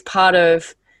 it's part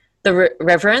of the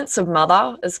reverence of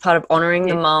mother, as part of honouring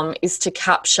the mum, is to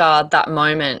capture that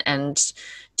moment and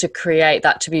to create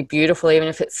that to be beautiful, even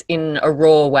if it's in a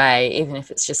raw way, even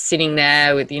if it's just sitting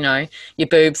there with, you know, your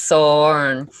boobs sore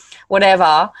and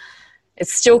whatever.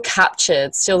 It's still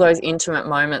captured, still those intimate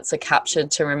moments are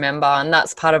captured to remember, and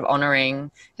that's part of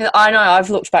honouring. I know I've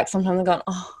looked back sometimes and gone,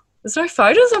 oh, there's no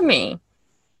photos of me.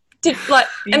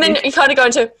 And then you kind of go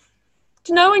into,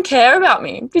 did no one care about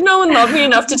me? Did no one love me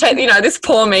enough to take, you know, this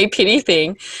poor me pity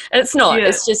thing? And it's not. Yeah.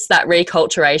 It's just that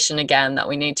reculturation again that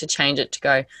we need to change it to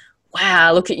go,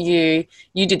 wow, look at you.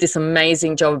 You did this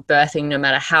amazing job of birthing no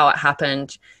matter how it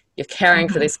happened. You're caring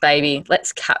for this baby.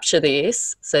 Let's capture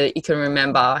this so that you can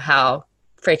remember how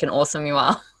freaking awesome you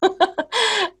are.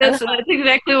 That's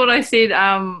exactly what I said.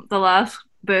 The last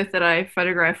birth that I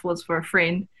photographed was for a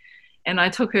friend, and I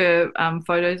took her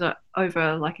photos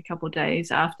over like a couple of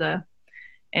days after,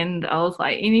 and I was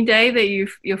like, any day that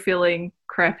you're feeling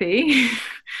crappy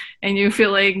and you're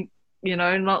feeling, you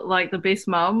know, not like the best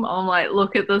mum, I'm like,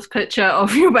 look at this picture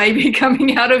of your baby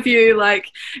coming out of you, like,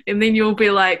 and then you'll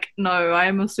be like, no, I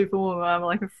am a superwoman, I'm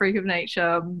like a freak of nature,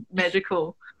 I'm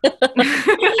magical.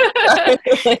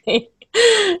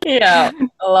 Yeah,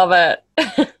 I love it.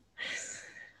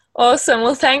 Awesome.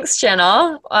 Well, thanks,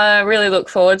 Jenna. I really look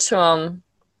forward to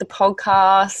the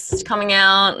podcast coming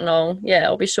out, and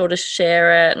I'll be sure to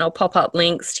share it, and I'll pop up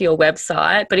links to your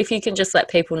website. But if you can just let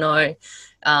people know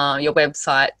your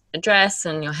website address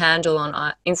and your handle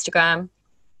on Instagram.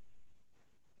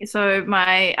 So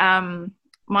my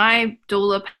my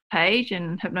doula page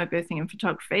in hypnobirthing and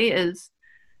photography is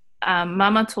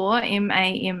Mamatoa,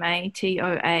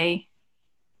 MAMATOA.com.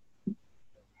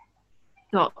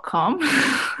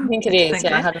 I think it is.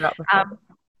 I had it up before.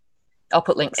 I'll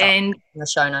put links up in the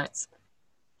show notes.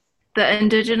 The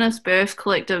Indigenous Birth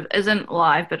Collective isn't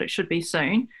live, but it should be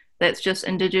soon. That's just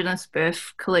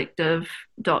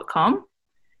indigenousbirthcollective.com.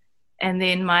 And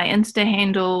then my Insta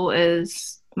handle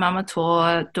is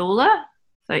Mamatoa Doula.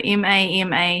 So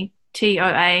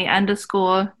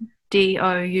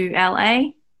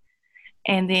MAMATOA_DOULA.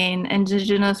 And then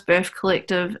Indigenous Birth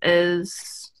Collective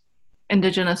is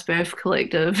Indigenous Birth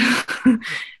Collective.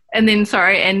 And then,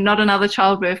 and Not Another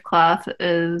Childbirth Class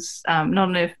is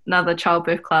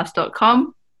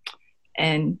notanotherchildbirthclass.com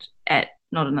and at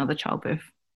Not Another Childbirth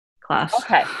Class.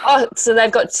 Okay. Oh, so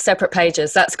they've got separate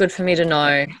pages. That's good for me to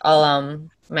know. I'll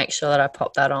make sure that I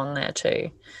pop that on there too.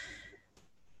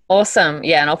 Awesome.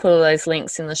 Yeah, and I'll put all those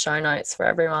links in the show notes for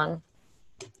everyone.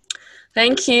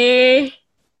 Thank you.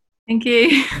 Thank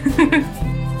you.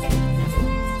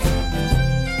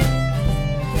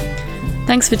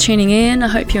 Thanks for tuning in. I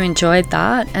hope you enjoyed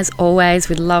that. As always,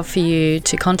 we'd love for you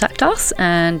to contact us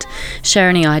and share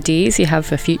any ideas you have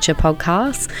for future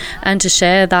podcasts, and to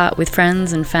share that with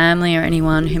friends and family or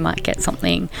anyone who might get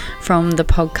something from the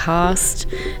podcast.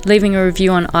 Leaving a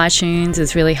review on iTunes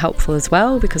is really helpful as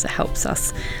well, because it helps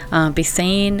us be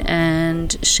seen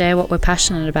and share what we're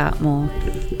passionate about more.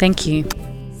 Thank you.